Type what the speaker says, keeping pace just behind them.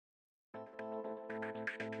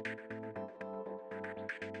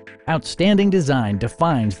Outstanding design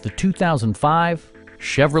defines the 2005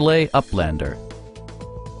 Chevrolet Uplander.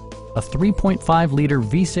 A 3.5-liter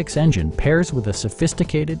V6 engine pairs with a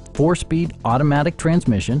sophisticated 4-speed automatic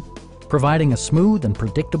transmission, providing a smooth and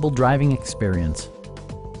predictable driving experience.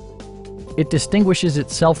 It distinguishes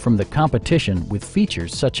itself from the competition with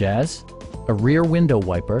features such as a rear window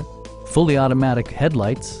wiper, fully automatic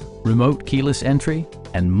headlights, remote keyless entry,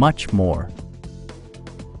 and much more.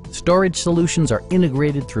 Storage solutions are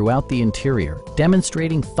integrated throughout the interior,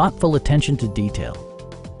 demonstrating thoughtful attention to detail.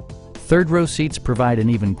 Third-row seats provide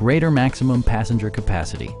an even greater maximum passenger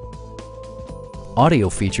capacity. Audio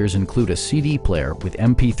features include a CD player with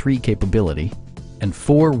MP3 capability and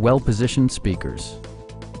 4 well-positioned speakers.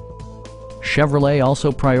 Chevrolet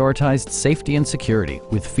also prioritized safety and security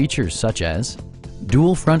with features such as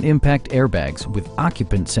dual front impact airbags with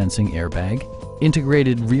occupant sensing airbag,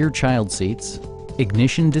 integrated rear child seats,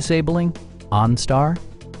 ignition disabling, OnStar,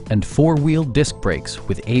 and 4-wheel disc brakes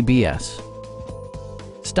with ABS.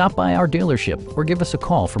 Stop by our dealership or give us a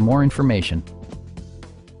call for more information.